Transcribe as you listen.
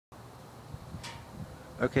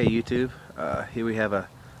Okay, YouTube, here we have a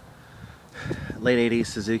late 80s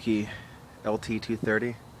Suzuki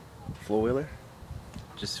Lt230 four-wheeler.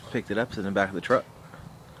 Just picked it up, it's in the back of the truck.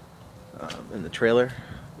 In the trailer,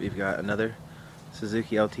 we've got another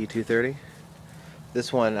Suzuki Lt230.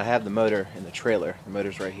 This one, I have the motor in the trailer. The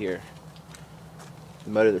motor's right here.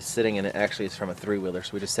 The motor that's sitting in it actually is from a three-wheeler,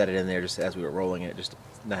 so we just set it in there just as we were rolling it, just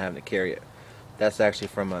not having to carry it. That's actually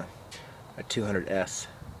from a 200S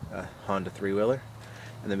Honda three-wheeler.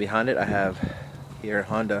 And then behind it I have here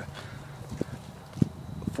Honda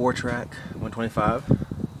 4-track 125.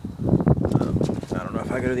 I don't know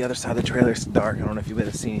if I go to the other side of the trailer, it's dark. I don't know if you'll be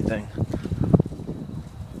able to see anything.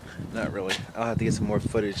 Not really. I'll have to get some more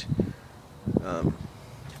footage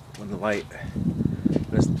when the light,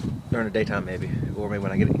 during the daytime maybe, or maybe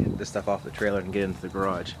when I get this stuff off the trailer and get into the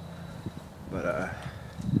garage. But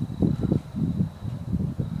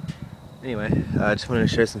anyway, I just wanted to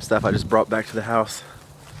show some stuff I just brought back to the house.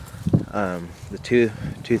 The two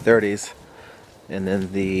 230s and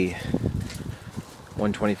then the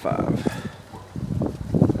 125.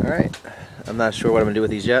 Alright, I'm not sure what I'm going to do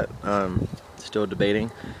with these yet. Still debating.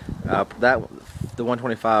 The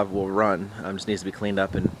 125 will run, just needs to be cleaned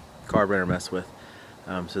up and carburetor messed with.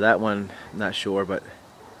 So that one, I'm not sure, but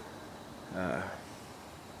it's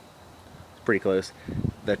pretty close.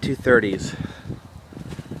 The 230s,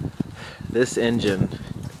 this engine,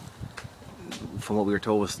 from what we were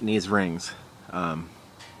told, needs rings.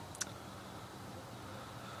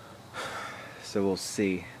 So we'll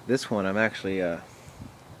see. This one, I'm actually was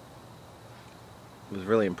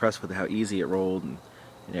really impressed with how easy it rolled and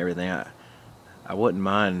everything. I wouldn't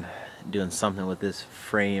mind doing something with this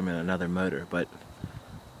frame and another motor, but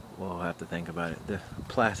we'll have to think about it. The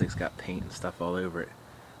plastic's got paint and stuff all over it.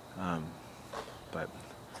 But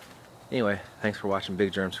anyway, thanks for watching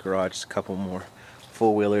Big Germ's Garage. Just a couple more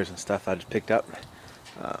four-wheelers and stuff I just picked up.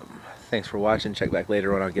 Thanks for watching. Check back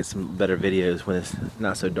later on. I'll get some better videos when it's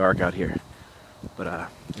not so dark out here. But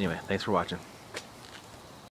anyway, thanks for watching.